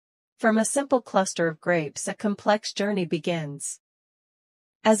From a simple cluster of grapes, a complex journey begins.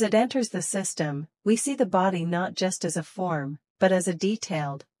 As it enters the system, we see the body not just as a form, but as a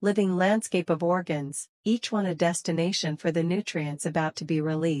detailed, living landscape of organs, each one a destination for the nutrients about to be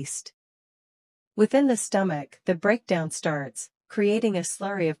released. Within the stomach, the breakdown starts, creating a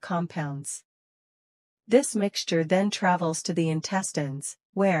slurry of compounds. This mixture then travels to the intestines,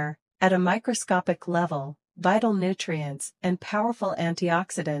 where, at a microscopic level, vital nutrients and powerful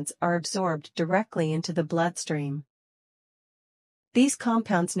antioxidants are absorbed directly into the bloodstream. These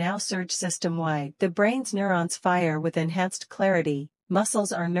compounds now surge system-wide. The brain's neurons fire with enhanced clarity,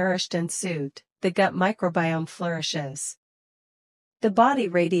 muscles are nourished and soothed, the gut microbiome flourishes. The body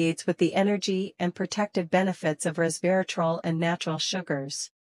radiates with the energy and protective benefits of resveratrol and natural sugars.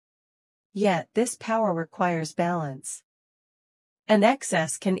 Yet this power requires balance. An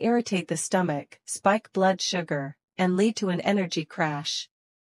excess can irritate the stomach, spike blood sugar, and lead to an energy crash.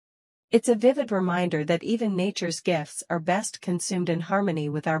 It's a vivid reminder that even nature's gifts are best consumed in harmony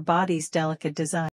with our body's delicate design.